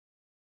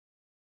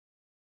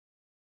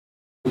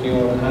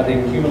On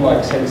adding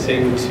human-like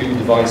sensing to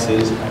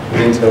devices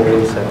with Intel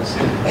RealSense.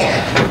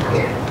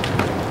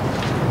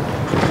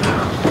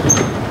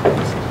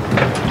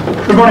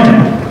 Good morning.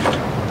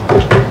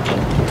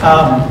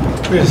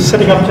 We're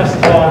setting up just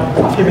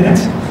a few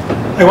minutes.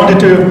 I wanted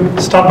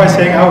to start by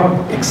saying how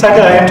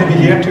excited I am to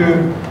be here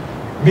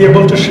to be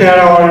able to share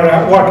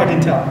our work at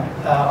Intel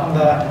on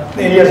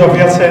the areas of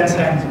RealSense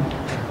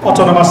and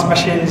autonomous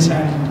machines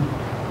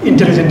and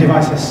intelligent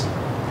devices.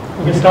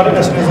 We'll get started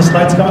as soon as the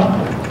slides come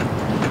up.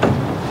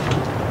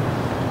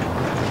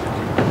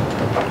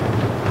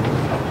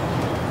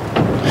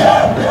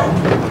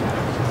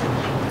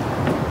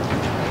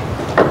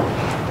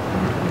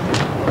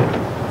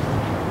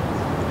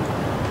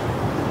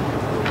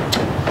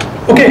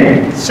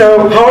 Okay,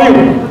 so how are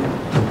you?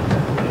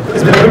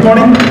 It's been a good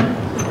morning.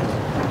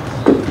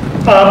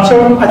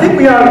 So I think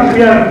we are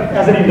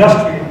as an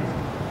industry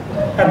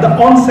at the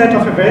onset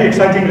of a very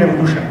exciting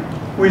revolution,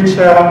 which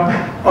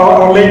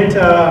our late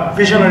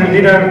visionary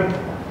leader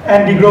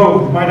Andy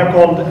Grove might have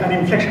called an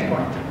inflection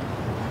point.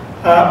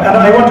 And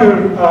I want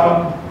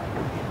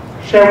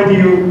to share with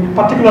you a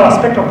particular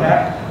aspect of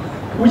that,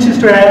 which is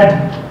to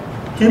add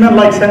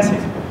human-like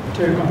sensing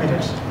to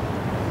computers.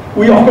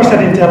 We, of course, at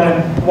Intel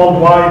and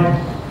worldwide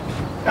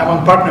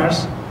among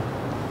partners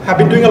have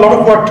been doing a lot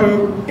of work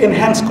to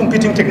enhance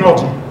computing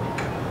technology.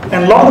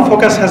 And a lot of the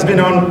focus has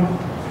been on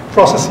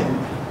processing,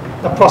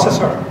 the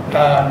processor,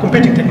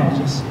 computing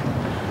technologies.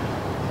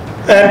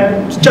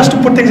 And just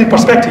to put things in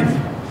perspective,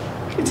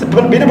 it's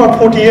been about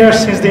 40 years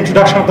since the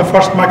introduction of the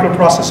first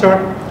microprocessor.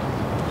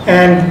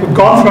 And we've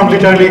gone from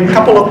literally a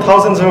couple of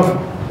thousands of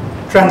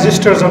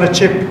transistors on a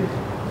chip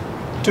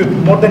to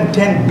more than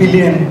 10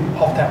 billion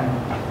of them.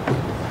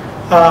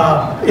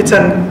 It's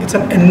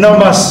an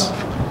enormous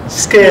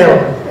scale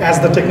as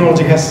the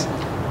technology has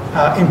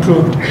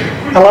improved,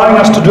 allowing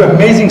us to do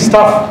amazing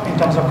stuff in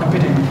terms of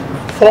computing.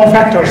 Form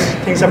factors,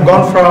 things have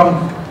gone from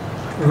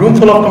a room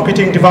full of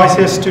computing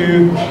devices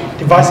to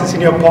devices in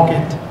your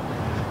pocket.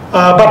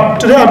 But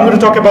today I'm going to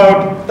talk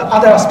about the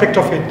other aspect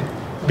of it,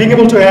 being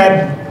able to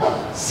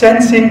add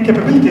sensing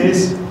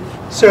capabilities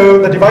so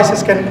the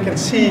devices can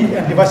see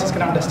and devices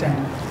can understand.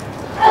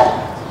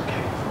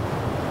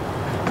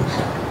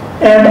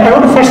 And I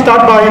want to first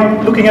start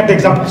by looking at the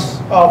examples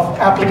of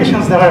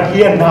applications that are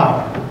here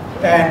now,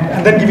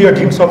 and then give you a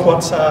glimpse of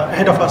what's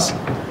ahead of us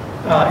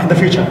in the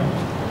future.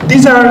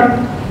 These are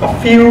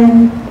a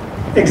few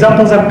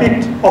examples I've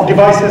picked of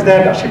devices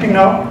that are shipping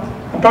now.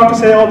 I'm proud to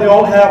say they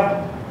all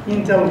have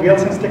Intel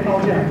RealSense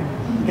technology.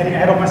 I'm getting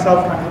ahead of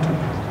myself. I'm going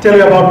to tell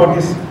you about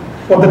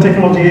what the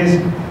technology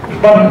is.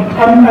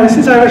 But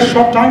since I have a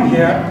short time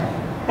here,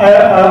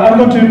 I'm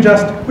going to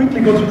just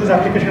quickly go through these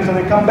applications and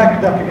then come back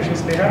to the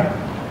applications later.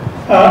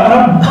 And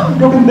I've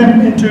broken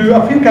them into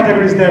a few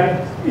categories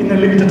that, in a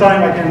limited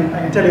time, I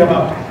can tell you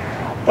about.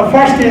 The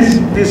first is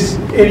this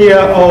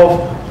area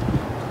of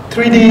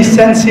 3D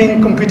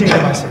sensing computing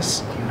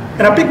devices.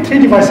 And I picked 3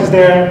 devices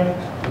there.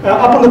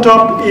 Up on the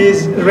top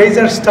is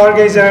Razer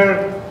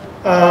Stargazer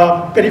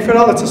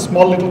peripheral. It's a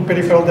small little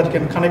peripheral that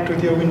can connect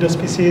with your Windows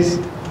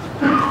PCs.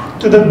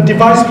 To the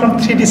device from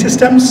 3D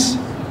Systems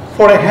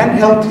for a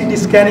handheld 3D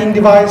scanning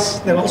device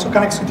that also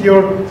connects with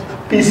your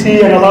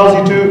PC and allows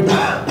you to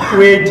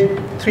create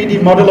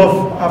 3D model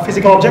of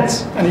physical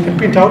objects, and you can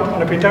print out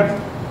on a printer.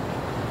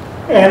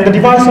 And the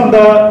device on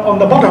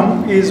the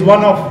bottom is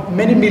one of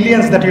many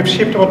millions that we've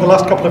shipped over the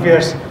last couple of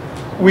years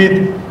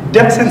with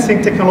depth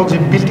sensing technology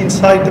built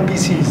inside the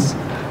PCs.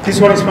 This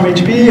one is from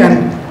HP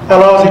and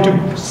allows you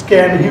to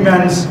scan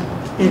humans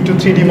into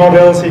 3D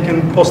models. You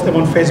can post them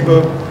on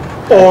Facebook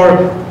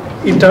or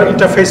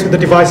interface with the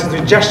devices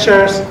with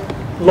gestures,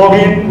 log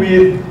in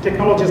with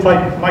technologies like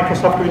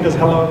Microsoft Windows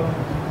Hello,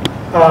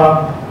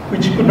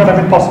 which could not have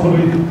been possible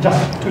with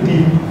just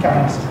 2D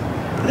cameras.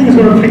 I think it's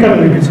going to flicker a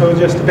little bit, so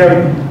just bear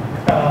with me,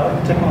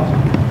 technology.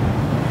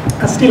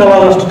 And still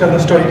allows us to tell the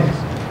story.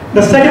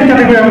 The second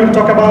category I'm going to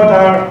talk about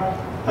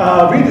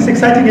are really this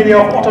exciting area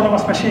of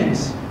autonomous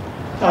machines.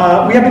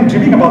 We have been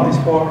dreaming about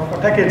this for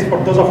decades,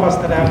 for those of us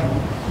that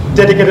have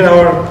dedicated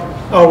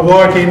our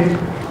work in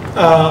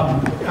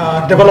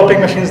developing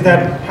machines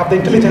that have the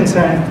intelligence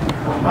and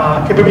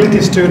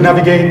capabilities to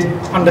navigate,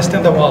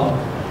 understand the world.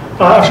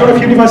 I've showed a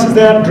few devices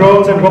there,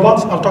 drones and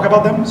robots. I'll talk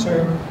about them, so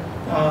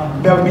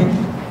bear with me.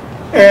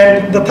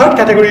 And the third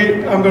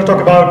category I'm going to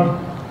talk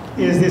about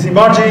is this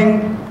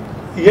emerging,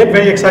 yet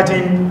very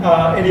exciting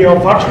area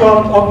of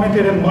virtual,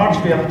 augmented, and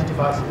merged reality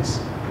devices.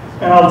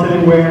 And I'll tell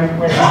you where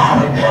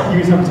give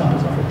you some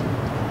examples of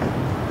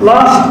it.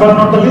 Last but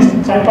not the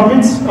least, time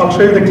permits, I'll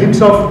show you the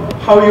glimpse of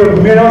how your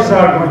mirrors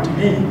are going to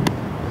be.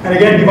 And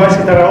again,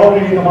 devices that are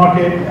already in the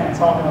market and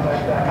some of them are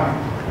like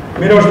that.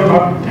 Mirrors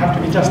don't have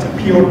to be just a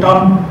pure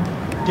dumb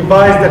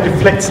device that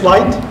reflects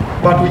light,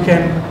 but we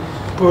can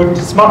put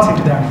smarts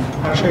into them.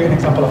 I'll show you an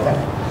example of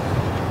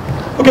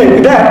that. Okay,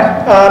 with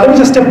that, let me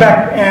just step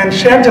back and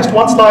share just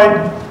one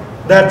slide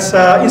that's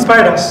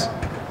inspired us,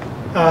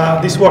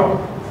 this work.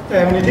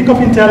 When you think of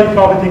Intel, you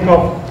probably think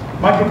of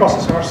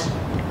microprocessors,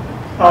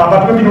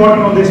 but we've been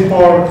working on this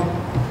for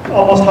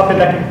almost half a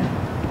decade.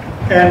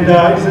 And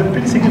it's a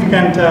pretty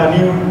significant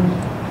new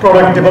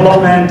product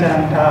development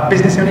and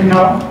business unit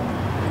now.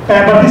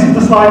 But this is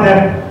the slide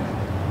that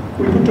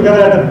we put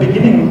together at the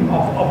beginning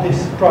of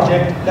this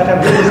project that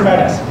have really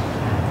inspired us.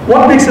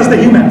 What makes us the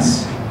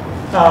humans?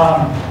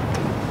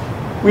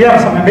 We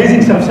have some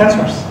amazing set of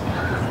sensors.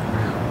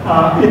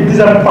 These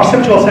are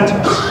perceptual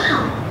sensors.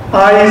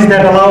 Eyes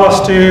that allow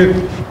us to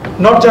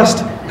not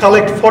just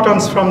collect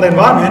photons from the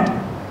environment,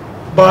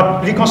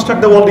 but reconstruct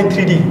the world in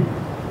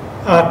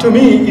 3D. To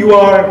me, you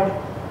are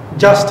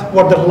just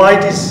what the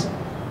light is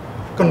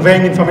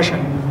conveying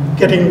information,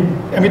 getting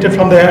emitted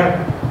from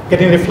there,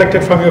 getting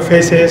reflected from your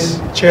faces,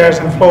 chairs,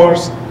 and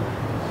floors.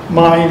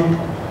 My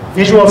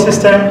visual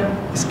system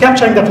is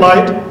capturing that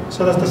light,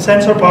 so that's the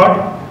sensor part.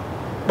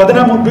 But then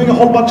I'm doing a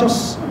whole bunch of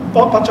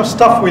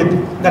stuff with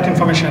that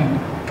information.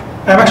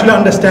 I'm actually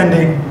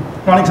understanding,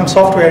 running some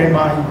software in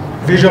my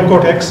visual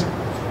cortex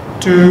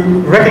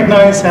to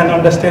recognize and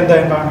understand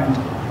the environment.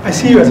 I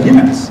see you as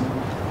humans,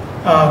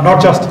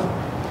 not just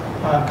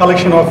a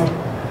collection of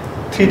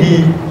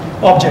 3D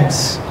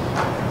objects.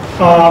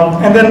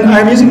 And then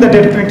I'm using the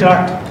data to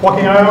interact,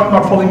 walking around,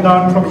 not falling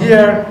down from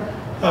here.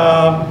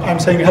 I'm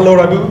saying hello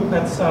Raghu,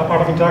 that's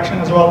part of interaction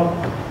as well.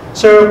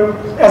 So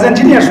as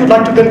engineers, we'd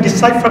like to then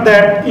decipher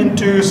that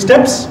into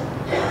steps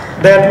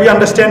that we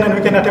understand and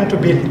we can attempt to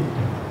build.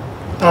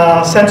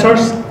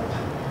 Sensors,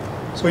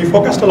 so we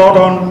focused a lot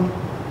on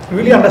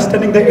really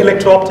understanding the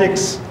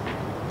electro-optics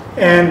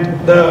and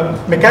the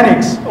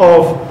mechanics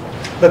of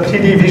the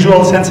 3D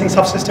visual sensing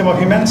subsystem of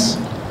humans.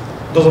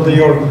 Those are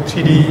your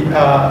 3D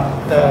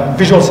the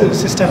visual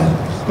system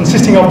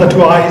consisting of the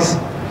two eyes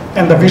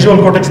and the visual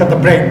cortex at the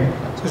brain.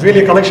 So it's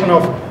really a collection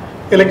of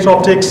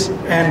electro-optics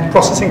and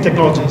processing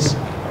technologies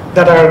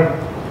that are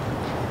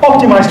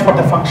optimized for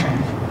the function.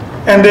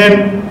 And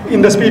then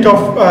in the spirit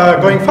of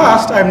going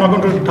fast, I'm not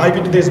going to dive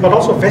into this, but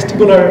also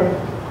vestibular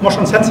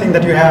motion sensing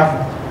that you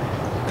have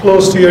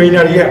close to your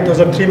inner ear. Those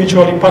are three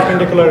mutually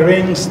perpendicular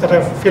rings that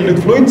are filled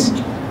with fluids.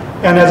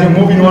 And as you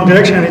move in one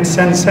direction, it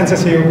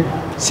senses you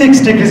 6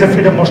 degrees of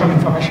freedom motion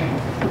information.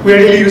 We're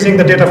really using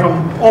the data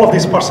from all of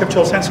these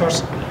perceptual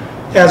sensors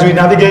as we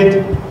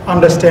navigate,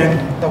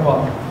 understand the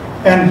world.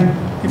 And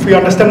if we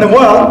understand them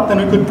well, then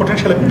we could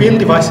potentially build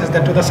devices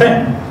that do the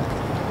same.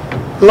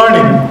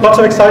 Learning, lots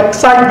of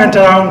excitement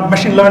around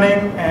machine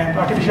learning and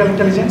artificial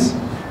intelligence.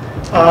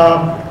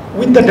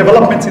 With the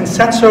developments in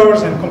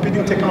sensors and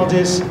computing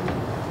technologies,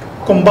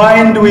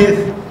 combined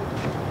with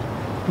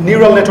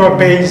neural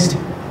network-based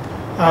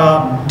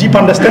deep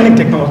understanding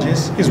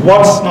technologies, is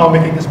what's now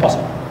making this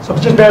possible. So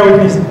just bear with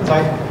me as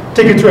I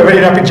take you through a very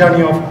rapid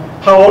journey of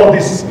how all of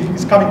this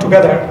is coming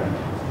together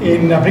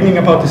in bringing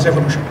about this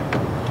revolution.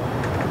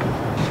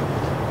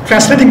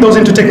 Translating those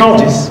into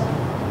technologies.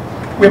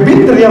 We have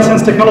built the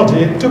RealSense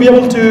technology to be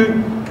able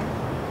to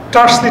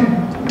tersely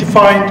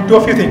define, do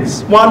a few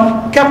things.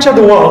 One, capture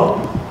the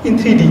world in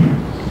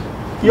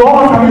 3D. You all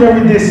are familiar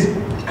with this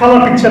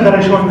color picture that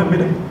I show in the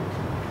middle,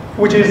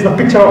 which is the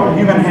picture of a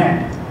human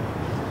hand.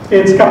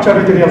 It's captured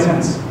with the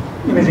RealSense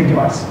imaging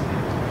device.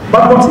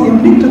 But what's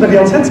unique to the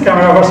RealSense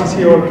camera versus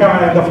your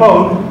camera in the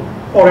phone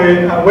or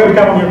a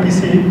webcam on your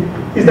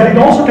PC is that it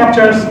also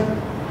captures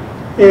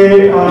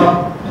a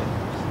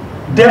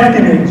depth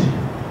image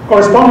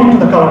corresponding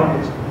to the color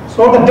image.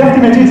 So the depth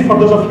image is, for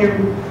those of you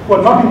who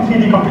are not in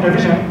 3D computer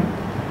vision,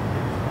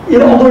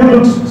 although it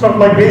looks sort of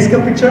like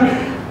grayscale picture,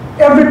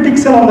 every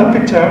pixel on the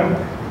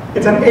picture,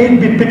 it's an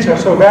 8-bit picture,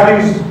 so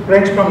values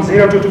range from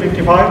 0 to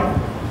 255.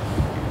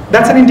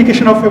 That's an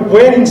indication of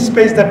where in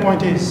space that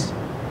point is.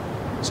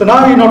 So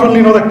now you not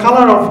only know the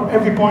color of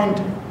every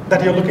point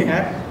that you're looking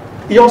at,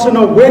 you also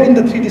know where in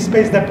the 3D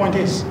space that point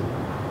is.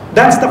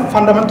 That's the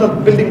fundamental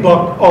building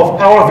block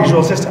of our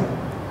visual system.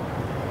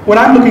 When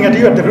I'm looking at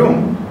you at the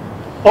room,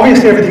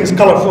 obviously everything is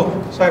colorful.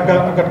 So I've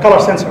got color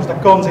sensors, the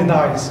cones in the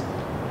eyes.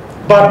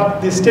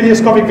 But the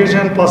stereoscopic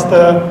vision plus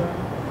the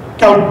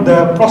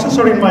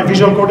processor in my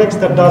visual cortex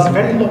that does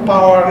very low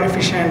power,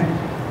 efficient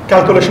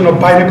calculation of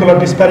binocular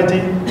disparity,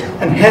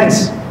 and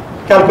hence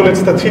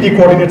calculates the 3D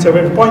coordinates of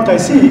every point I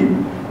see,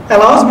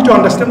 allows me to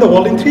understand the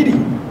world in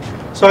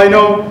 3D. So I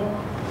know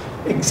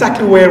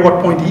exactly where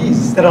what point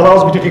is that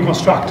allows me to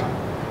reconstruct.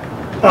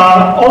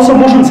 Also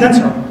motion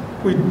sensor.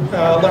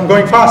 I'm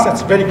going fast,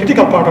 that's a very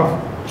critical part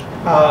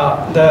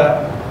of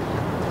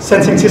the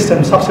sensing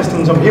system,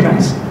 subsystems of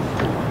humans.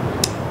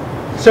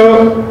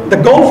 So the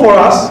goal for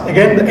us,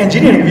 again, the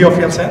engineering view of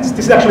RealSense,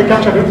 this is actually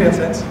captured with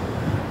RealSense,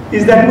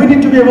 is that we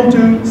need to be able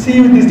to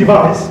see with this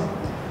device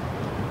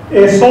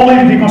a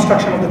solid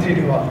reconstruction of the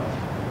 3D world.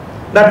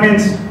 That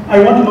means I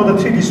want to know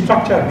the 3D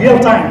structure real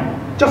time,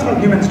 just like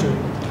humans do.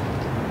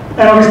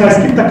 And obviously I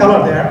skipped the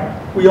color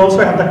there. We also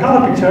have the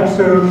color picture,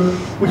 so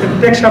we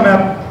can texture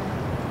map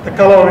the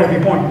color of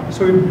every point.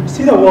 So we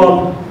see the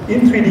world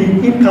in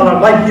 3D, in color,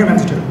 like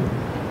humans do.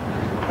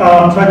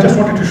 So I just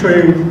wanted to show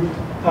you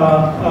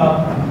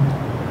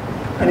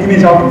an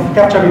image out of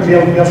captured with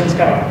RealSense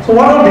camera. So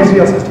what are these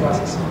RealSense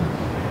devices?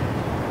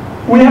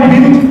 We have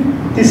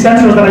built these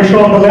sensors that I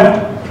show on the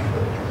left.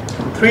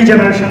 3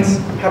 generations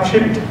have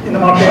shipped in the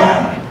market.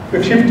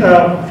 We've shipped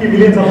a few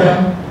millions of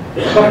them.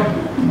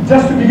 But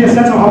just to give you a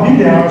sense of how big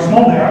they are, or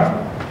small they are,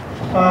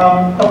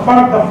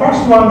 the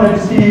first one that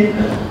you see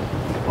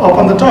up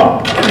on the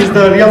top is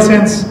the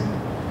RealSense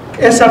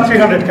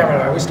SR300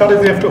 camera. We started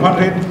with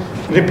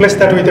F200, replaced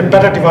that with a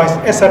better device,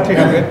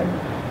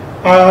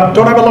 SR300.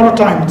 Don't have a lot of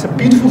time. It's a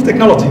beautiful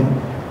technology.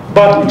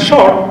 But in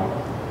short,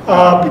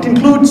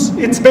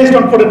 it's based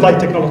on coded light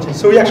technology.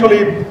 So we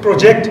actually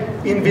project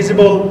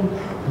invisible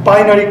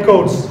binary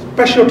codes,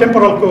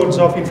 spatiotemporal codes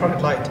of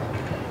infrared light.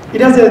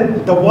 It has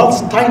the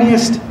world's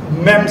tiniest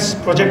MEMS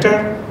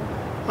projector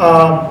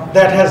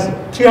that has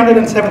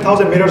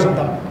 307,000 mirrors on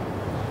them.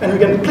 And we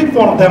can click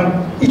one of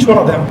them, each one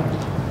of them,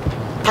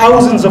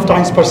 thousands of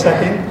times per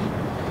second.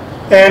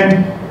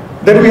 And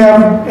then we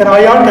have an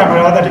IR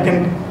camera that you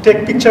can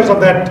take pictures of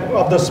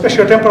the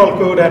spatiotemporal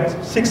code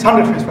at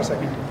 600 frames per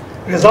second.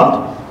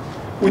 Result,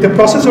 with a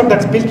processor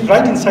that's built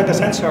right inside the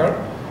sensor,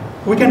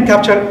 we can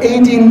capture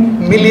 18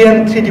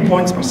 million 3D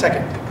points per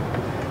second.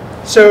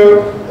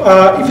 So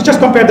if you just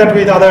compare that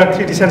with other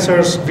 3D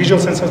sensors, visual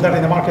sensors that are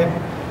in the market,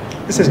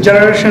 this is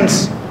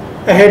generations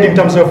ahead in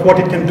terms of what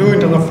it can do in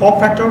terms of form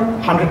factor,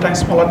 100 times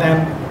smaller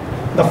than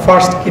the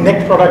first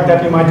Kinect product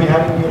that you might be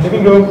having in your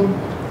living room.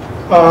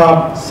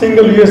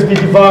 Single USB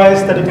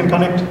device that you can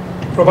connect,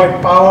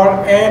 provide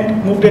power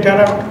and move data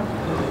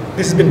around.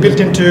 This has been built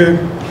into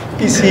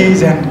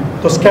PCs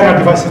and those scanner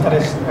devices that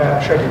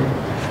I showed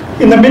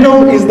you. In the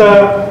middle is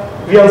the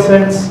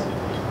RealSense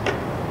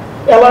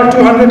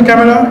LR200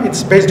 camera.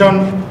 It's based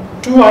on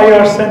 2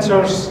 IR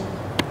sensors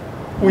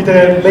with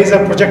a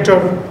laser projector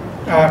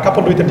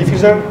coupled with a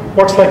diffuser.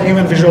 Works like a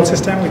human visual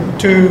system with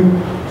 2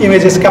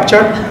 images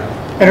captured.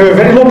 And we have a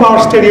very low power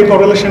stereo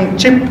correlation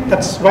chip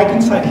that's right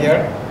inside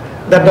here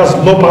that does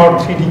low power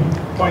 3D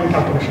point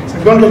calculations.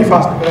 It's going really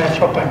fast because I have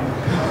short time.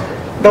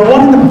 The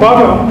one in the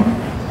bottom,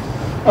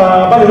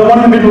 but the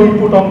one in the middle we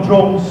put on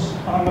drones.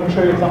 I'm going to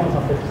show you examples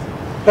of it.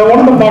 The one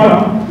on the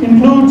bottom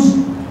includes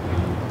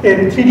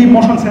a 3D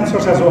motion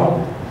sensors as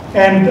well,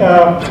 and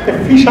a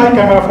fisheye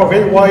camera for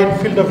very wide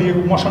field of view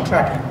motion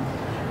tracking.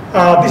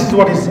 This is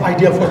what is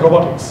ideal for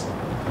robotics.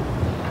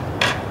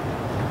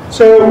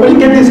 So when you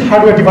get these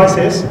hardware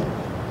devices,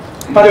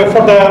 but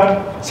for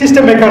the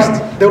system makers,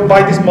 they would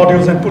buy these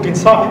modules and put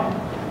inside.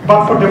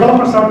 But for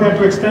developers out there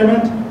to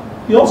experiment,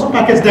 you also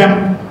package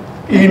them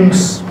in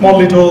small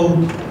little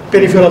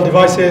peripheral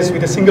devices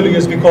with a single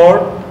USB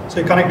cord. So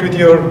you connect with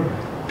your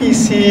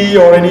PC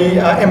or any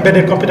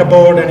embedded computer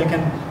board and you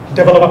can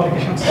develop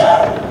applications.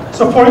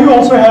 So for you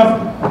also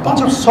have a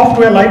bunch of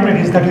software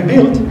libraries that we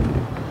built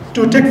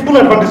to take full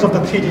advantage of the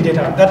 3D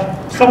data.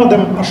 That some of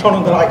them are shown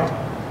on the right,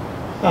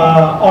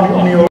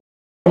 on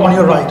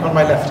your right, on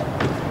my left.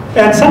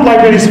 And some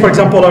libraries, for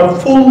example, are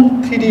full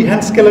 3D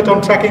hand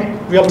skeleton tracking,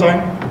 real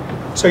time.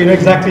 So you know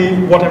exactly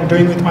what I'm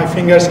doing with my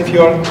fingers if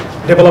you are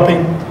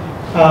developing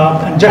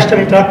a gesture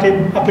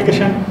interactive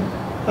application,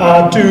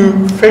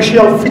 to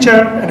facial feature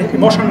and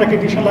emotion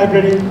recognition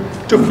library,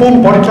 to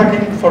full body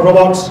tracking for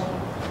robots,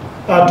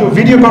 to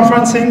video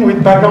conferencing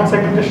with background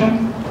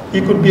segmentation.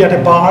 You could be at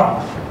a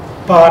bar,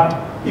 but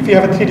if you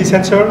have a 3D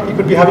sensor, you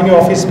could be having your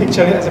office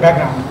picture as a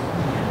background.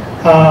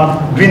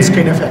 Green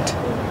screen effect.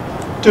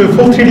 To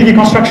full 3D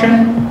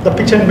reconstruction, the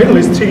picture in the middle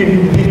is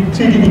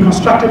 3D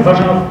reconstructed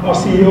version of our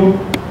CEO.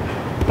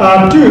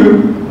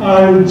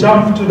 I'll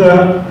jump to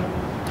the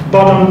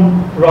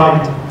bottom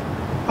right,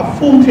 a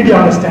full 3D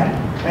understanding.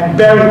 And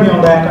bear with me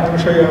on that. I'm going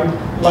to show you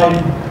a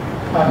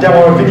live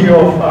demo or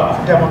video of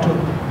a demo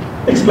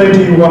to explain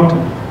to you what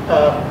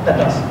that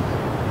does.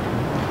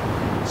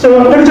 So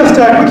let me just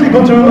quickly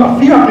go through a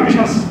few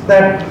applications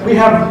that we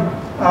have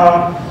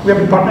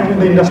been partnering with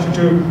the industry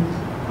to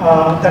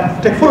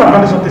that take full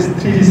advantage of these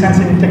 3D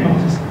sensing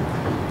technologies.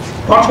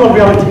 Virtual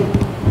reality.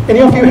 Any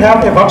of you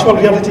have a virtual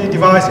reality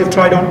device you've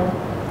tried on?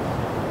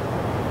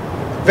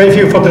 Very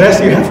few. For the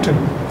rest, you have to.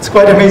 It's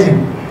quite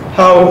amazing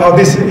how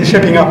this is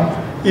shaping up.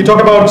 You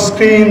talk about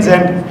screens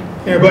and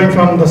going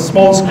from the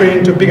small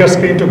screen to bigger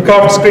screen to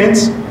curved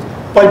screens.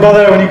 Why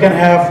bother when you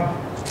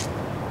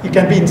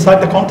can be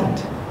inside the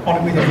content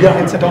with a VR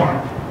headset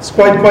on? It's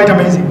quite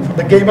amazing for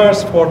the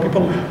gamers, for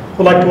people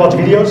who like to watch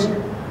videos.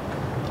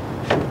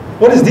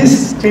 What is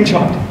this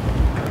screenshot?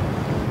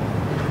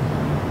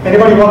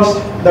 Anybody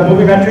watched the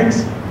movie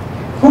Matrix?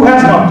 Who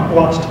has not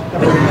watched the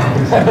movie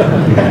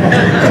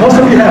Matrix? Most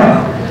of you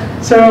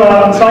have. So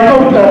I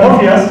called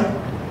Morpheus,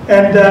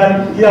 and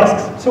he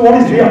asks, so what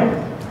is real?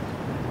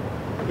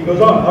 He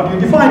goes on, how do you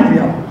define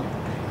real?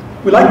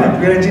 We like that,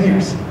 we're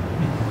engineers.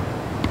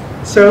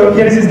 So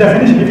here is his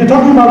definition. If you're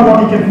talking about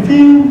what you can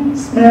feel,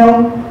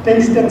 smell,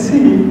 taste, and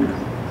see,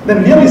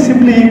 then real is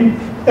simply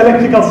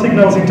electrical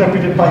signals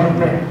interpreted by your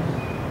brain.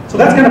 So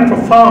that's kind of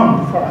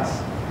profound for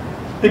us.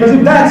 Because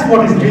if that's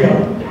what is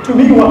real, to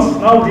me what's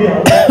now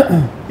real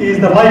is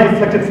the light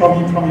reflected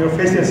from your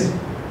faces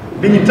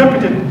being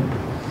interpreted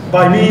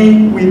by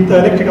me with the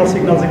electrical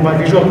signals in my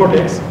visual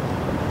cortex.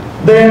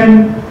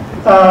 Then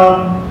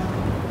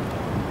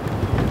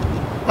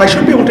I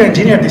should be able to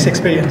engineer this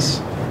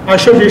experience. You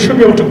should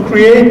be able to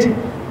create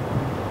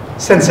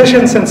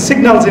sensations and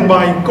signals in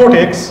my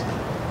cortex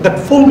that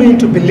fool me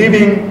into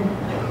believing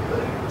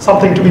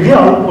something to be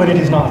real when it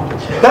is not.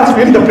 That's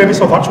really the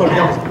premise of virtual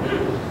reality.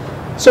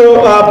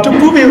 So to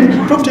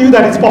prove to you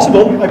that it's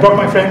possible, I brought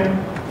my friend.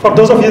 For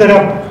those of you that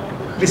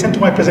have listened to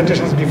my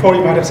presentations before,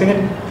 you might have seen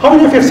it. How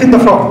many of you have seen the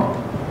frog?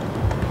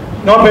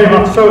 Not very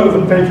much. So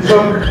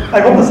I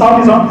hope the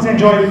sound is on. Please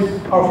enjoy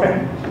our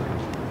friend.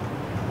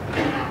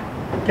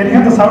 Can you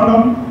have the sound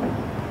on?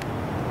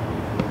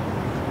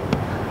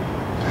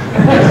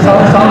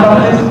 sound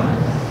on, please.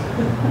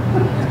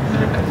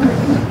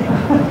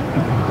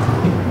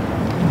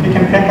 If you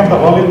can crank up the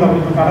volume, that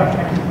will be better.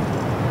 Thank you.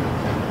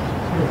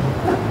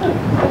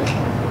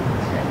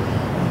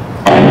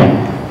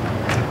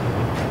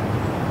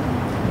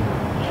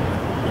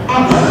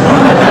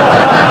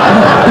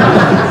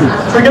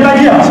 So you get the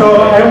idea. So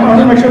I want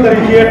to make sure that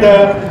you hear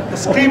the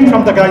scream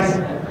from the guys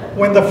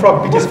when the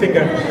frog beat his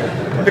finger.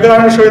 Because I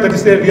want to show you that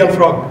it's a real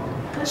frog.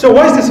 So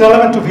why is this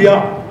relevant to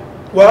VR?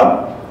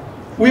 Well,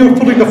 we were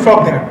putting the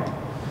frog there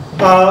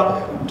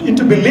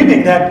into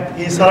believing that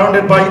he's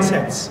surrounded by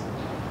insects.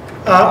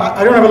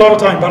 I don't have a lot of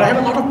time, but I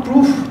have a lot of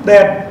proof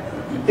that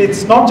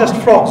it's not just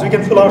frogs. We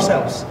can fool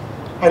ourselves.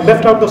 I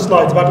left out those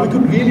slides, but we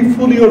could really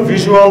fool your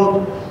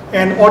visual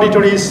and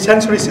auditory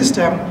sensory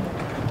system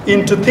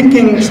into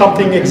thinking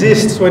something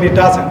exists when it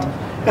doesn't.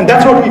 And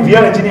that's what we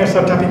VR engineers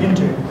are tapping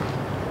into.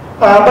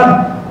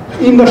 But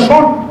in the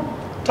short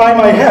time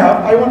I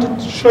have, I wanted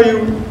to show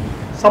you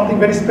something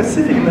very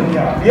specific in the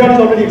VR. VR is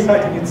already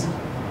exciting. It's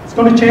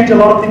going to change a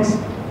lot of things.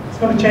 It's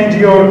going to change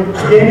your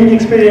gaming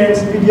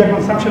experience, media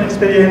consumption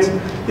experience.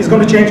 It's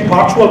going to change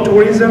virtual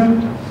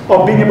tourism,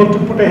 of being able to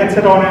put a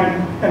headset on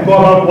and go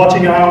about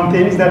watching around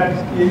things that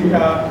you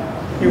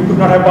could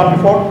not have done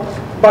before.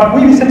 But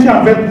we recently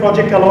unveiled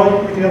Project Alloy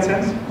with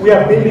RealSense. We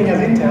are building as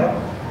Intel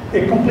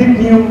a complete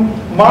new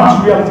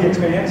merged reality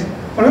experience.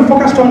 And we're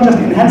focused on just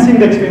enhancing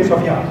the experience of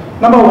VR.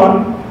 Number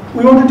one,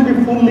 we want it to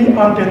be fully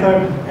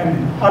untethered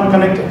and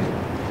unconnected.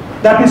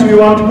 That means we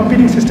want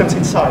competing systems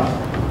inside.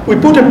 We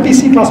put a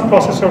PC class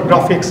processor,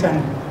 graphics,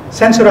 and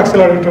sensor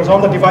accelerators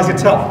on the device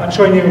itself. I'm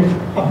showing you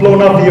a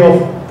blown up view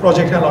of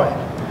Project Alloy.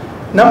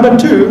 Number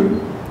two,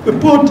 we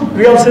put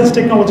RealSense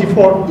technology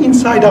for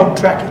inside-out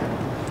tracking.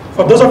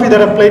 For those of you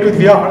that have played with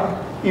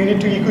VR, you need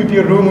to equip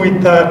your room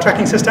with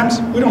tracking systems.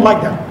 We don't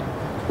like that.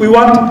 We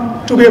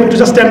want to be able to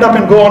just stand up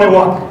and go on a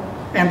walk.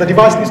 And the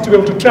device needs to be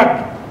able to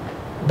track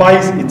by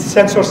its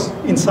sensors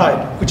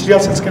inside, which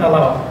RealSense can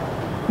allow.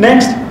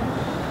 Next,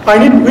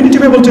 we need to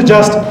be able to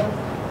just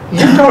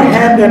lift our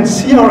hand and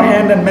see our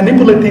hand and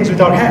manipulate things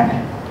with our hand.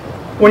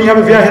 When you have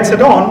a VR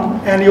headset on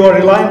and you are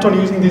reliant on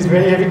using these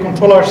very heavy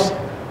controllers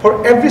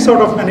for every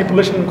sort of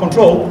manipulation and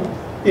control,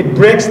 it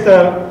breaks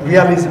the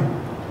realism.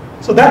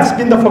 So that's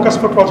been the focus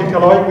for Project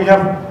Alloy. We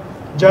have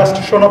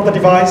just shown up the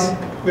device.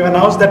 We've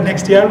announced that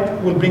next year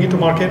we'll bring it to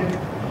market.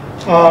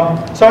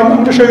 So I'm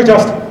going to show you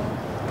just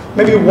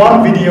maybe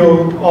one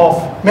video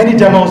of many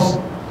demos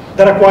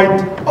that are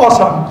quite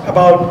awesome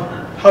about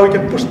how we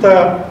can push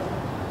the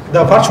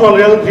virtual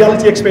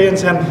reality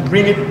experience and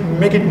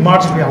make it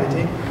merged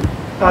reality.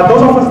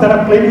 Those of us that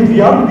have played with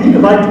VR, we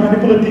like to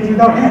manipulate things with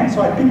our hands.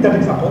 So I picked that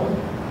example.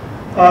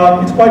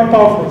 It's quite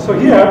powerful. So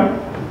here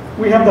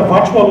we have the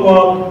virtual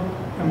world,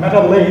 a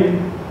metal lathe,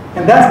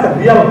 and that's the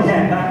real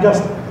hand. I'm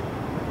just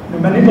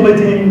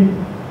manipulating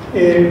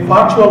a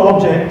virtual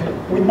object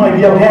with my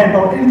real hand,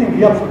 or anything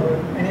real for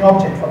any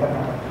object for that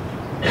matter.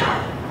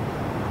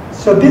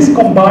 So this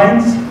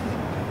combines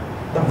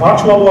the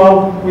virtual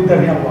world with the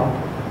real world.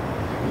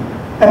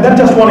 And that's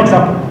just one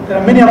example. There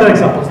are many other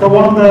examples. The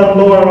one on the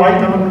lower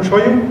right I'm going to show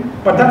you,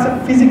 but that's a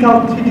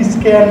physical 3D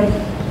scan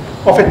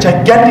of a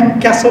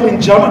gigantic castle in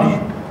Germany.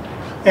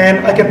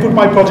 And I can put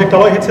my Project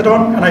Alloy headset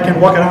on and I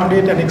can walk around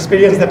it and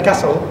experience that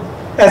castle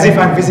as if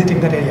I'm visiting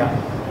that area.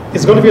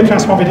 It's going to be a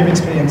transformative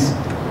experience.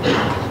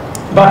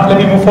 But let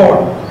me move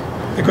forward,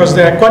 because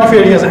there are quite a few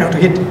areas I have to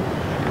hit.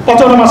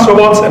 Autonomous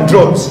robots and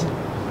drones.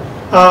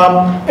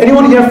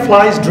 Anyone here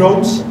flies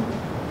drones?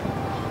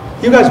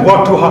 You guys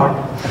work too hard.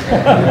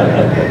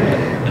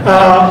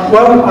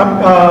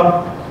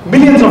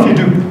 Millions of you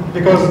do,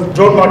 because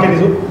drone market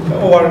is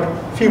over a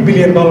few $1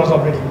 billion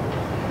already.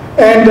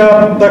 And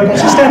the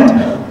consistent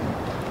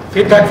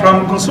feedback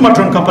from consumer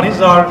drone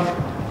companies are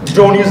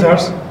drone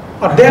users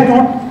are they're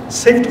not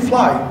safe to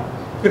fly,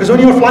 because when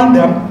you're flying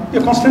them,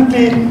 you're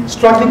constantly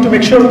struggling to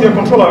make sure with your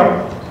controller,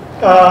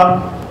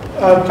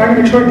 trying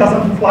to make sure it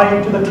doesn't fly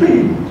into the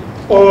tree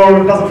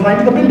or doesn't fly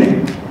into the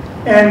building.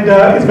 And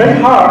it's very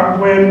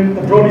hard when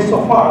the drone is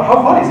so far.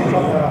 How far is it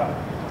from the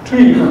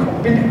tree or from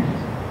the building?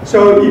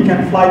 So you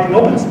can fly in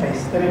open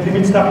space, then it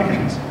limits the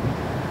applications.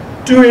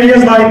 Two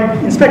areas like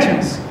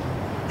inspections.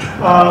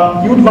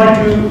 You would like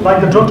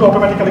the drone to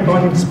automatically go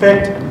and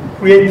inspect,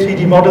 create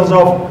 3D models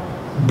of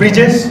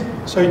bridges,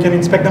 so you can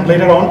inspect them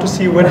later on to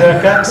see where there are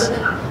cracks.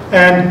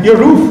 And your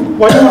roof,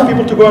 why do you want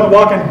people to go and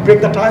walk and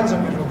break the tiles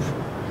on your roof?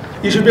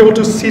 You should be able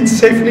to sit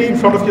safely in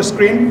front of your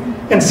screen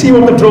and see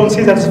what the drone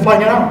sees that is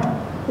flying around,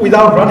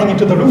 without running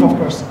into the roof, of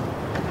course.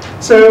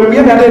 So we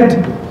have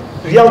added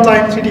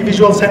real-time 3D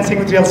visual sensing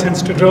with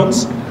RealSense to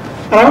drones.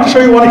 And I want to show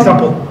you one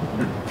example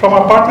from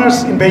our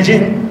partners in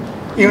Beijing,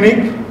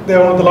 Unique. They're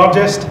one of the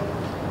largest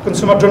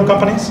consumer drone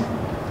companies.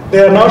 They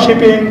are now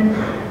shipping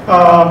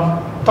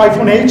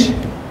Typhoon H,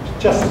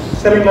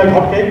 just selling like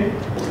hotcake.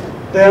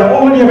 They are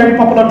already a very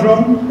popular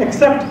drone,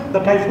 except the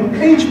Typhoon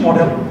H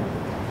model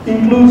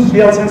includes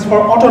RealSense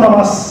for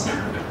autonomous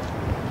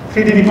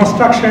 3D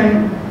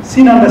reconstruction,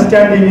 scene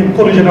understanding, and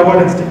collision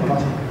avoidance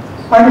technology.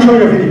 I'm going to show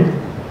you a video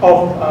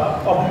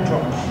of the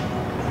drone.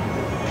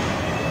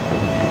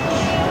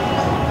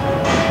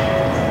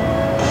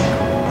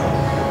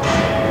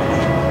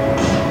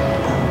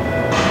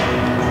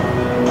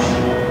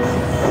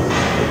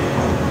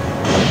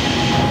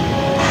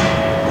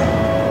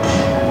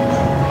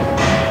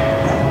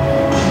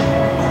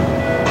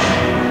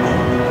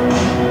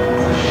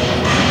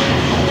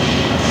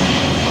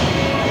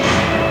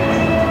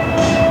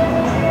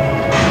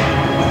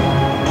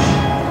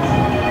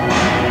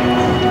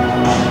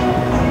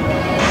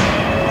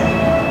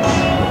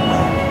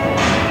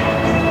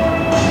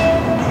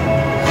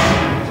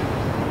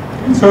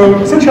 So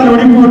essentially, when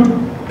you put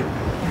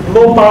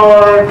low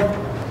power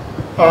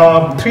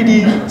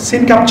 3D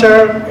scene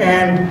capture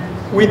and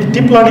with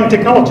deep learning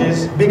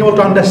technologies, being able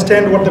to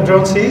understand what the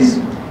drone sees,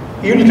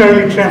 you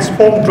literally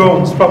transform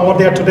drones from what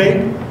they are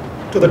today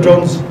to the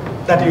drones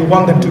that you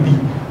want them to be.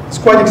 It's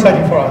quite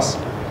exciting for us.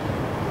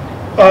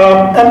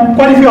 And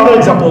quite a few other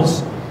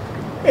examples.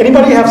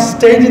 Anybody have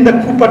stayed in the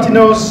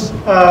Cupertino's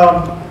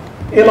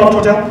Aloft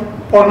Hotel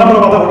or a number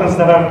of other hotels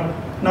that are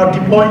now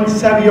deploying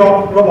Savvy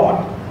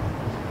robot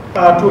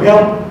to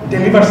help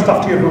deliver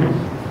stuff to your room?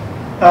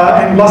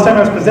 And last time I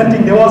was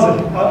presenting, there was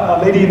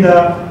a lady in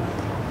the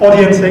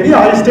audience saying, yeah,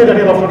 I stayed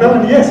at Aloft Hotel,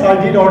 and yes, I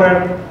did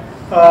order,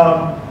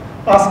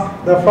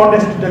 ask the front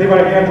desk to deliver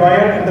a hair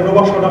dryer, and the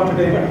robot showed up to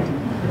deliver it.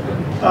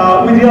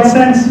 With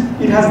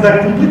RealSense, it has the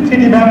complete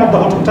 3D map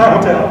of the entire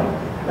hotel,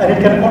 and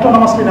it can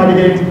autonomously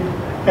navigate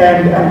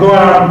and go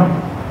around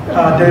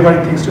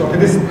delivering things to you.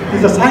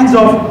 These are signs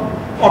of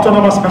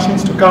autonomous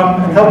machines to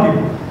come and help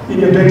you in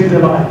your day-to-day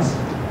lives.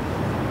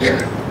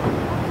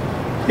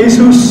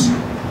 Asus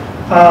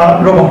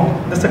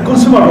robot. That's a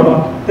consumer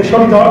robot. They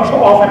showed it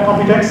off at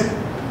Computex.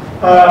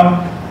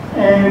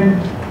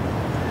 And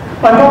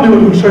I probably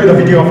will show you the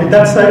video of it.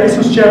 That's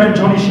Asus chairman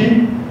Johnny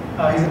Shi.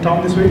 He's in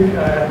town this week,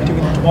 meeting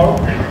with him tomorrow.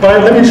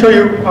 But let me show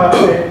you a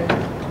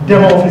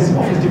demo of his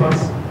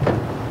device.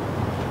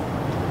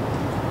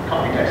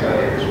 Computex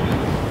earlier this week,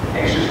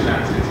 Asus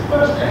announced its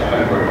first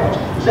ever home robot,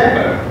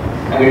 Zeppo.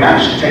 And we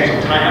managed to take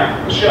some time out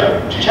from the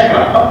show to check it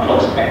out up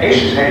close at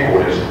Asus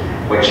headquarters,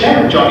 where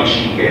Chairman Johnny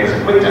Shi gave us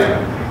a quick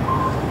demo.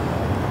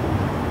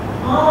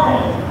 Hi,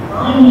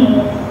 my name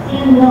is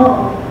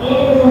Dino.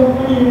 It is a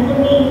pleasure to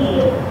meet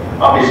you.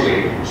 Obviously,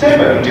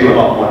 Zeppo can do a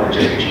lot more than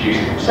just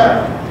introducing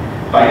himself.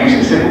 By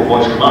using simple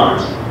voice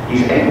commands,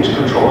 he's able to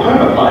control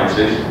home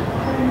appliances,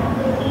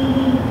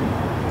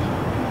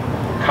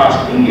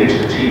 cast media to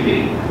the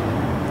TV,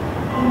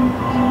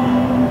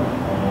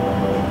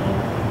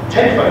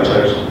 take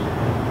photos,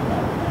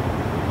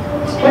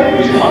 play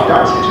music while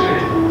dancing to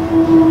it.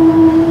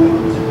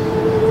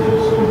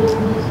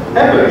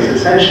 Zeppo is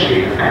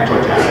essentially an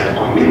Android tablet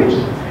on wheels.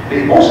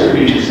 It also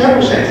features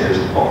several sensors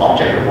for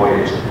object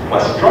avoidance,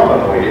 plus drop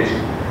avoidance,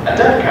 a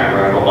depth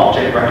camera for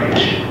object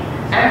recognition,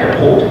 and a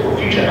port for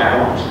future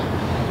add-ons.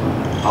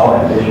 Our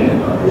ambition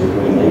is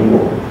to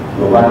enable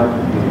robot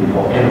computing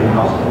for every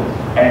household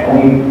at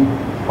only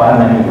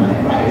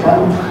 $199,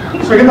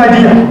 right? So you get the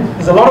idea.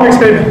 There's a lot of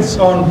experiments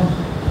on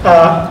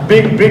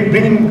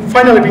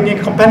finally bringing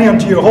a companion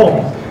to your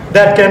home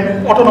that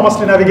can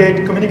autonomously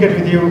navigate, communicate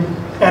with you,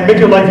 and make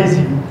your life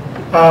easy.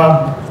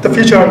 The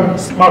future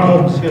smart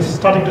homes, you're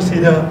starting to see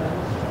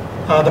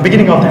the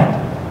beginning of that.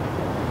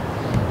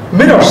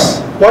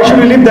 Mirrors. Why should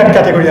we leave that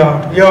category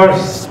out? You're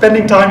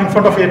spending time in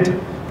front of it,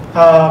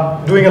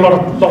 doing a lot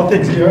of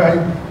things.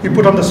 You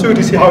put on the suit,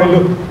 you see how you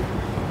look.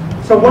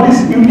 So what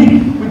is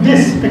unique with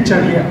this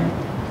picture here?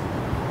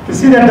 You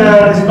see that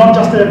this is not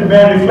just a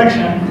mere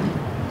reflection.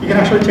 You can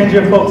actually change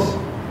your clothes.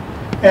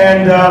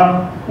 And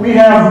we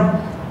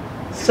have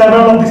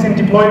several of these in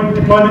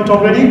deployment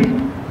already.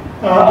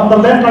 On the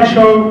left, I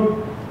show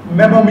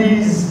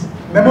Memome's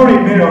memory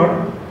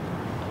mirror.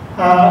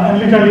 And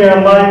literally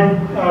a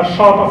live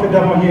shot of a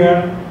demo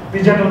here.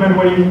 The gentleman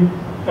wearing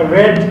a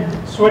red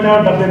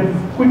sweater, but then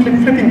quickly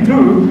flipping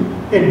through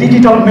a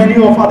digital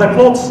menu of other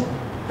clothes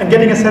and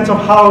getting a sense of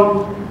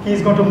how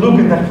he's going to look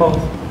in that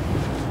clothes.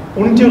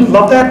 Wouldn't you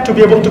love that, to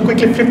be able to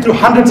quickly flip through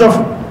hundreds of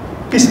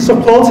pieces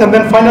of clothes and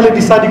then finally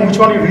deciding which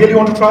one you really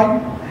want to try?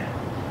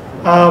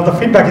 The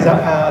feedback is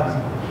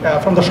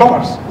from the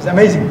shoppers is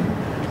amazing.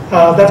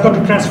 That's going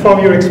to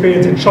transform your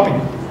experience in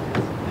shopping.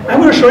 I'm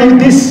going to show you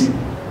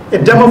a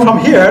demo from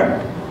here.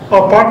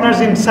 Our partners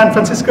in San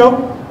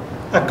Francisco,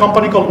 a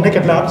company called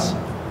Naked Labs,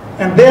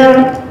 and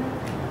they're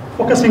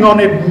focusing on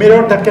a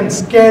mirror that can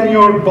scan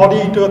your body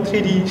into a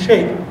 3D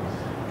shape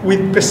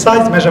with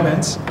precise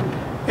measurements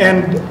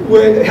and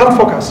health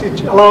focus.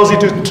 It allows you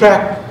to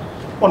track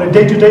on a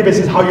day-to-day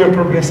basis how you're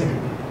progressing.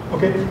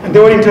 Okay, and they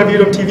were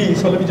interviewed on TV,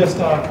 so let me just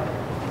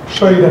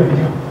show you that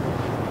video.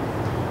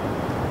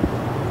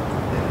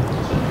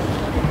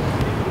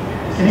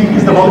 Can you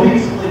increase the volume?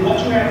 Basically, what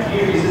you have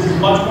here is this is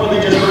much more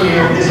than just a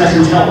mirror. This has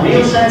intel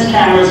RealSense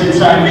cameras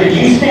inside of it.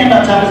 You stand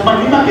on top.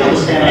 You might be able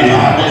to stand on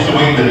top. That's the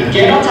way that it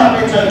Get on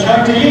top. It's a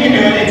turntable. You can do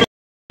it.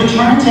 It's a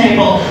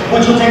turntable,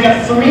 which will take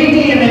a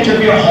 3D image of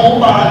your whole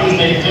body,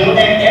 and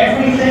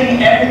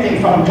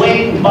everything from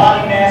weight and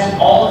body mass,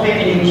 all of it,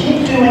 and you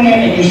keep doing it,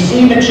 and you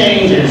see the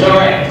changes. All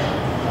right.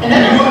 And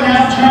then you go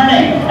now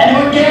turning, and it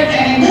would get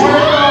an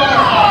incredible.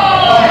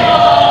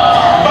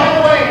 By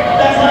the way,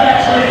 that's not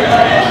actually.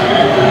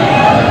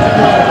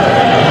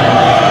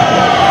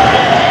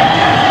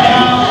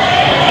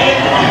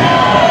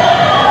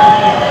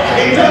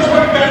 It does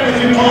work better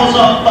with your clothes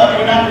off, but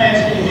we're not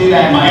asking you to do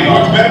that, Mike.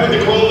 It's better with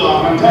the clothes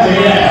off, I'm telling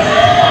you.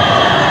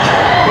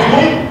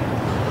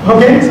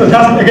 Okay, so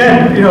just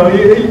again,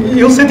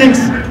 you'll see things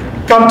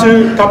come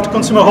to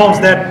consumer homes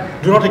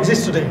that do not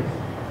exist today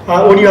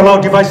when you allow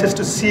devices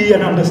to see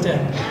and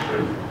understand.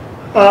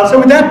 So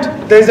with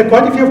that, there is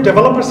quite a few of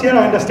developers here.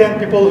 I understand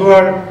people who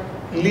are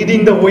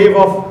leading the wave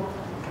of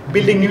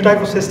building new type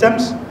of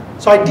systems.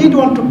 So I did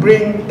want to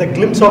bring the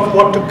glimpse of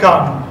what to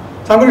come.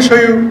 So I'm going to show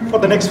you for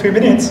the next few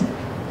minutes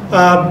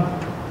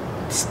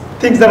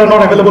things that are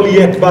not available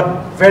yet,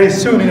 but very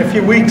soon, in a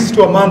few weeks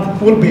to a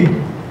month, will be.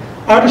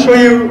 I want to show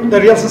you the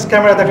RealSense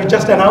camera that we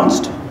just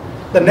announced,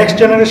 the next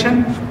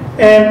generation.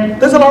 And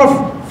there's a lot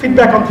of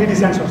feedback on 3D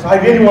sensors. I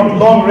really want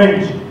long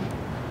range.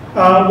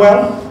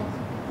 Well,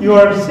 you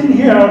are seeing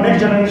here our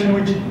next generation,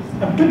 which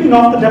I'm clipping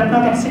off the depth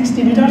map at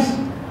 60 meters.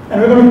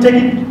 And we're going to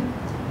take it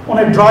on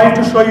a drive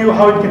to show you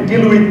how it can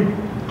deal with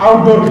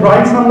outdoor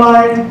bright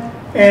sunlight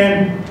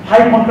and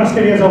high contrast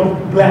areas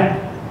of black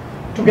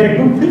to get a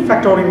good flip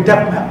factor in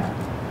depth map.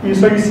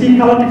 So you see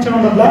color picture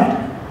on the left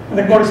and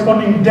the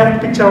corresponding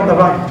depth picture on the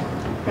right.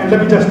 And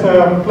let me just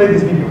play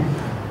this video.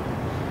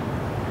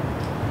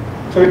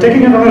 So we're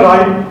taking it on a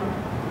ride,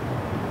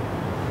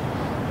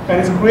 and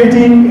it's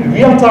creating a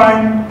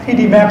real-time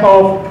 3D map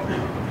of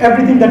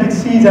everything that it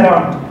sees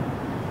around.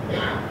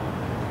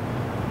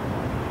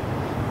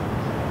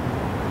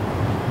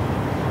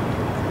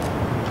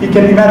 You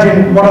can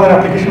imagine what other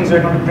applications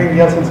we're going to bring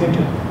RealSense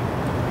into.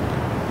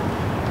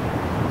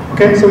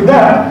 Okay, so with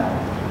that,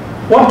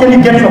 what can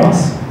you get from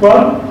us?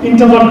 Well,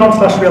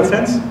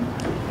 intel.com/RealSense.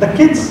 The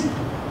kits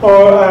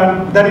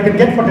that you can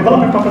get for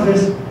development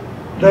purposes,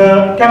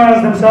 the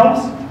cameras themselves,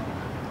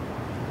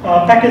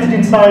 packaged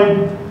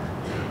inside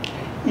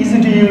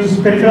easy-to-use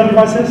peripheral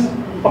devices.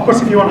 Of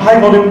course, if you want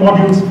high-volume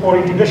modules for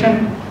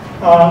integration,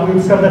 we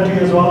will sell that to you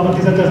as well, but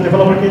these are just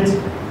developer kits.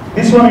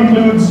 This one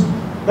includes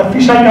the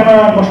fisheye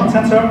camera and motion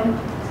sensor.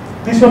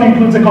 This one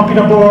includes a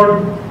computer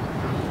board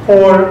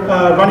for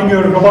running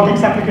your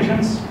robotics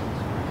applications.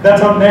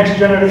 That's our next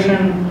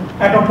generation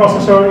Atom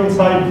processor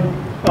inside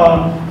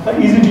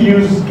an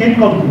easy-to-use kit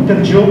called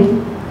Intel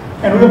Joule.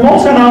 And we have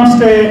also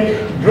announced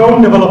a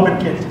drone development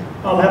kit.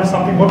 I'll have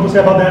something more to say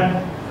about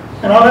that.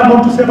 And I'll have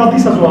more to say about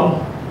this as well.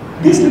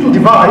 This little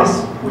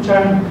device, which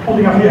I'm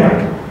holding up here,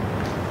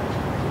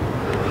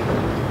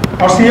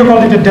 our CEO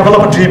called it a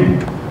developer dream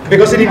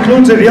because it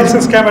includes a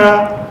RealSense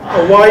camera,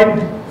 a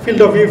wide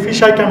field of view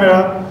fisheye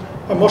camera,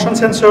 a motion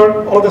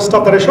sensor, all the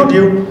stuff that I showed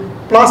you,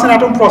 plus an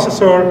Atom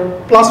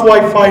processor, plus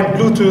Wi-Fi and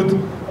Bluetooth,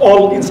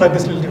 all inside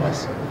this little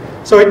device.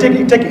 So you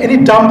take any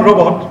dumb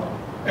robot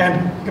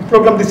and you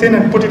program this in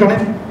and put it on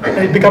it,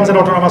 and it becomes an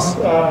autonomous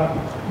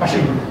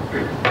machine.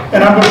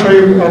 And I'm going to show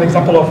you an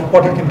example of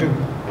what it can do.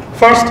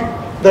 First,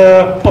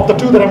 of the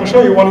two that I'm going to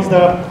show you, one is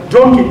the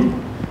drone kit.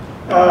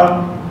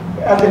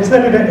 As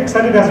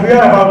excited as we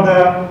are about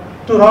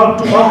the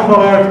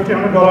 $2,000,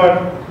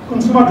 $1,500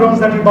 consumer drones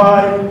that you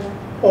buy,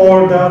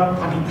 or the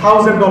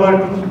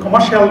 $1,000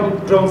 commercial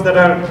drones that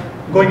are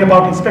going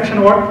about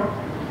inspection work,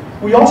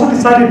 we also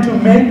decided to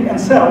make and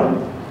sell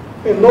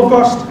a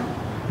low-cost,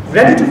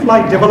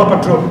 ready-to-fly developer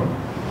drone.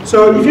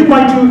 So if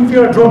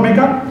you're a drone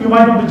maker, you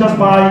might want to just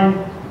buy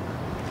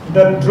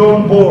the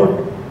drone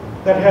board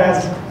that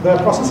has the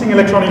processing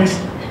electronics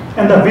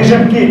and the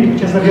vision kit,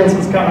 which is the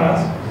RealSense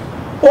cameras.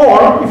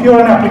 Or if you're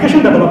an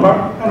application developer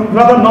and would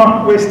rather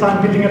not waste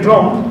time building a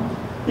drone,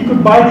 you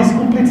could buy this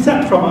complete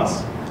set from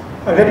us,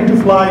 a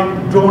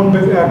ready-to-fly drone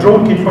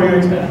kit for your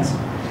experience.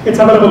 It's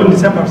available in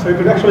December, so you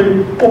could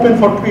actually open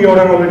for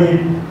pre-order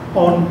already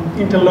on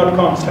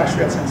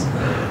intel.com/RealSense.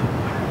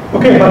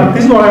 Okay, but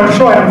this is what I want to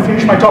show. I haven't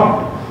finished my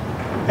talk.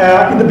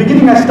 In the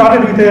beginning, I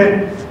started with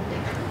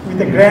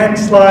a grand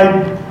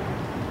slide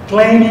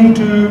claiming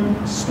to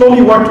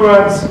slowly work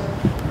towards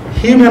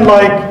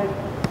human-like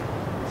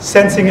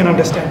sensing and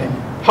understanding.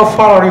 How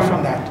far are you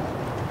from that?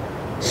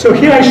 So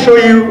here I show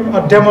you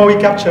a demo we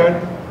captured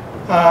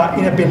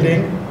in a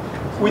building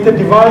with a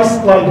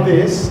device like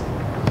this.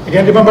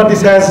 Again, remember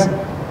this has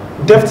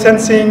depth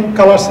sensing,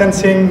 color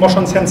sensing,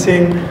 motion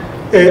sensing,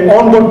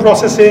 onboard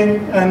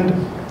processing, and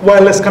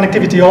wireless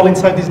connectivity all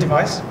inside this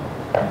device.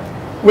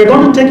 We're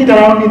going to take it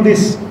around in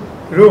this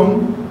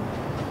room,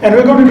 and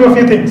we're going to do a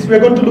few things. We're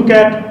going to look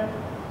at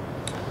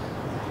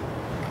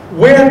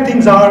where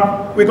things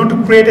are we're going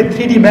to create a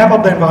 3D map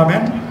of the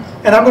environment,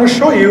 and I'm going to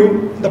show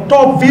you the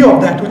top view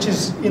of that, which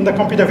is in the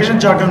computer vision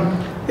jargon,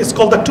 is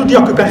called the 2D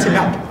occupancy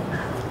map.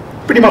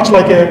 Pretty much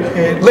like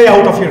a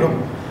layout of your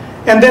room.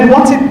 And then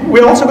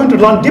we're also going to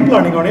learn deep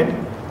learning on it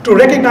to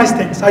recognize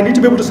things. I need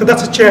to be able to say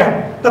that's a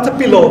chair, that's a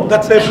pillow,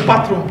 that's a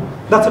bathroom,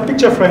 that's a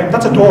picture frame,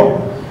 that's a door.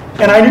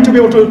 And I need to be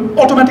able to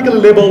automatically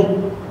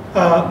label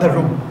the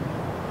room.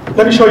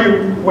 Let me show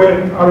you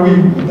where are we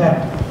with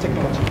that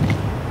technology.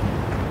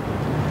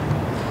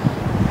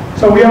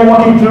 So we are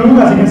walking through,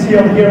 as you can see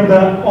over here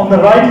on the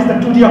right is the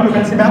 2D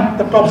occupancy map,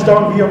 the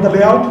top-down view of the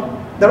layout.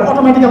 They're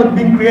automatically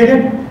being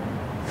created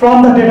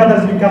from the data that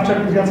has been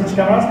captured with RealSense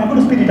cameras. I'm going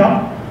to speed it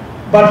up.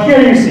 But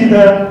here you see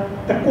the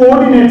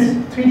coordinates,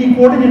 3D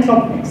coordinates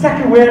of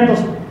exactly where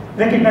those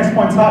recognized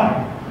points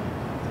are.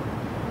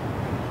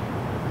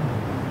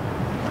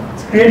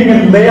 It's creating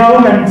a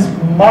layout and it's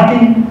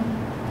marking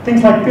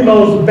things like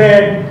pillows,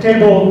 bed,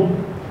 table.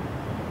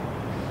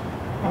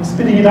 I'm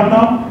speeding it up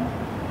now.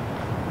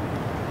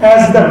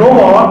 As the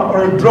robot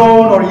or a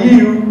drone or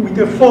you with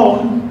your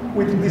phone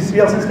with this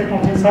RealSense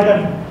technology inside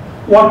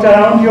and walked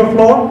around your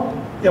floor,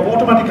 you have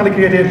automatically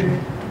created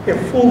a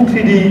full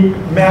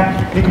 3D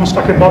map,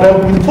 reconstructed model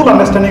with full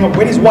understanding of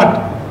where is what.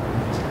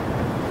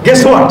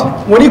 Guess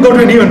what? When you go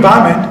to a new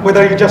environment,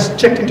 whether you just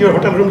checked into your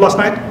hotel room last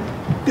night,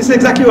 this is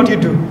exactly what you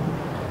do.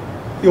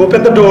 You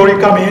open the door, you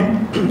come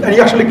in, and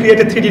you actually create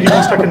a 3D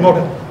reconstructed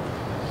model.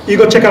 You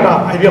go check it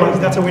out, I realize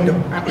that's a window.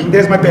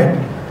 There's my bed.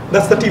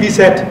 That's the TV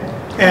set,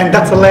 and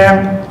that's a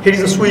lamp, here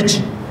is a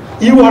switch.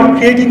 You are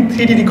creating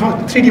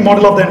 3D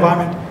model of the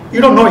environment. You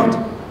don't know it.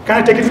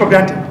 Kind of take it for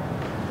granted.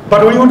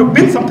 But when you want to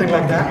build something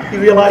like that, you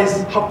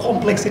realize how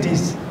complex it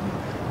is.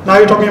 Now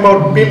you're talking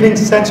about building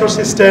sensor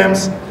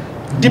systems,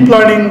 deep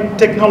learning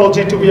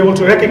technology to be able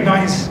to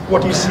recognize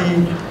what you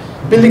see,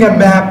 building a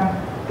map.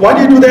 Why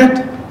do you do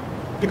that?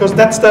 Because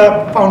that's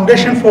the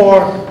foundation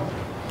for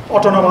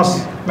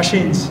autonomous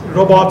machines,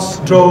 robots,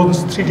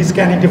 drones, 3D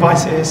scanning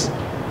devices.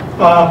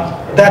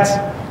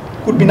 That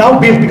could be now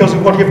built because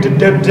what you're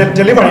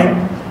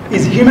delivering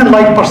is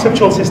human-like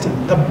perceptual system,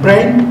 the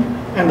brain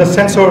and the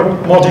sensor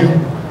module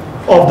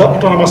of the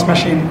autonomous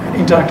machine and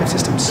interactive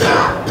systems.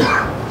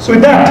 So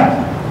with that,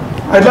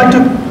 I'd like to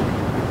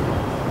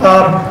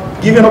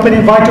give you an open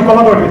invite to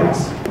collaborate with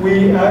us.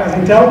 We, as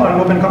Intel, are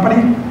an open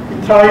company.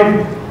 We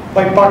thrive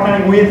by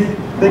partnering with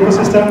the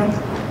ecosystem.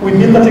 We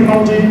build the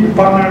technology, we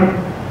partner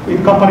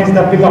with companies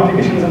that build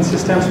applications and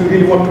systems. We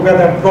really work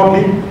together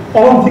broadly.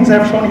 All of the things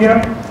I've shown here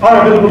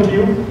are available to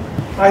you,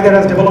 either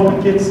as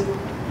development kits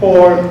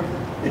for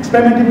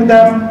experimenting with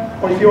them,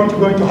 or if you want to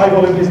go into high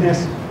volume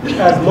business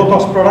as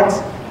low-cost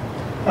products.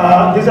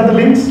 These are the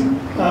links.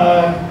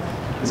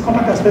 Please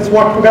contact us. Let's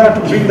work together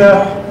to bring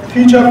the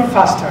future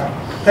faster.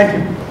 Thank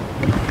you.